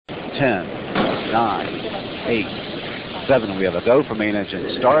10, 9, 8, 7. We have a go for main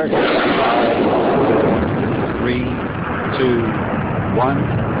engine start. 5, 4, 3, 2,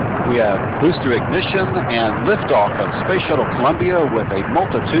 1. We have booster ignition and liftoff of Space Shuttle Columbia with a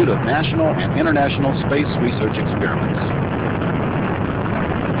multitude of national and international space research experiments.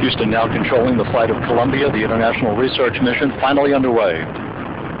 Houston now controlling the flight of Columbia, the international research mission finally underway.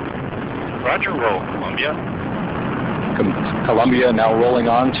 Roger, roll, Columbia. Columbia now rolling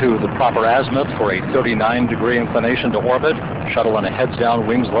on to the proper azimuth for a 39-degree inclination to orbit. Shuttle in a heads-down,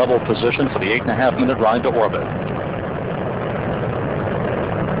 wings level position for the 8.5-minute ride to orbit.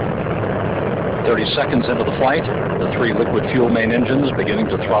 30 seconds into the flight, the 3 liquid fuel main engines beginning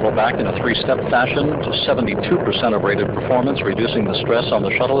to throttle back in a 3-step fashion to 72% of rated performance, reducing the stress on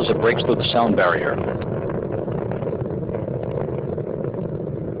the shuttle as it breaks through the sound barrier.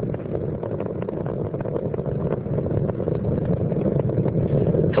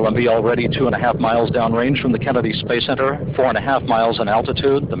 Columbia already 2.5 miles downrange from the Kennedy Space Center, 4.5 miles in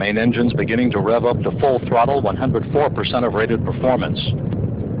altitude. The main engines beginning to rev up to full throttle, 104% of rated performance.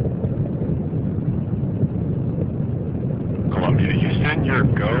 Columbia, you send your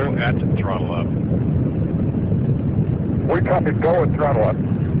go at throttle up. We copy, go at throttle up.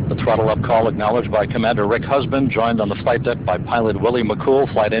 The throttle up call acknowledged by Commander Rick Husband, joined on the flight deck by pilot Willie McCool,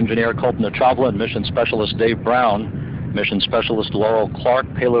 flight engineer Colton Chavla, and mission specialist Dave Brown. Mission specialist Laurel Clark,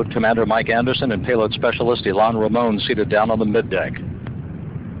 payload commander Mike Anderson, and payload specialist Ilan Ramon seated down on the middeck.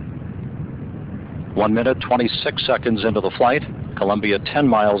 1 minute, 26 seconds into the flight. Columbia 10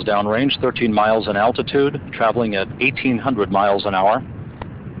 miles downrange, 13 miles in altitude, traveling at 1,800 miles an hour.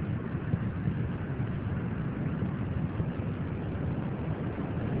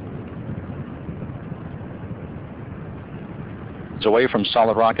 It's away from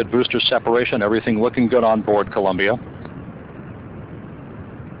solid rocket booster separation, everything looking good on board Columbia.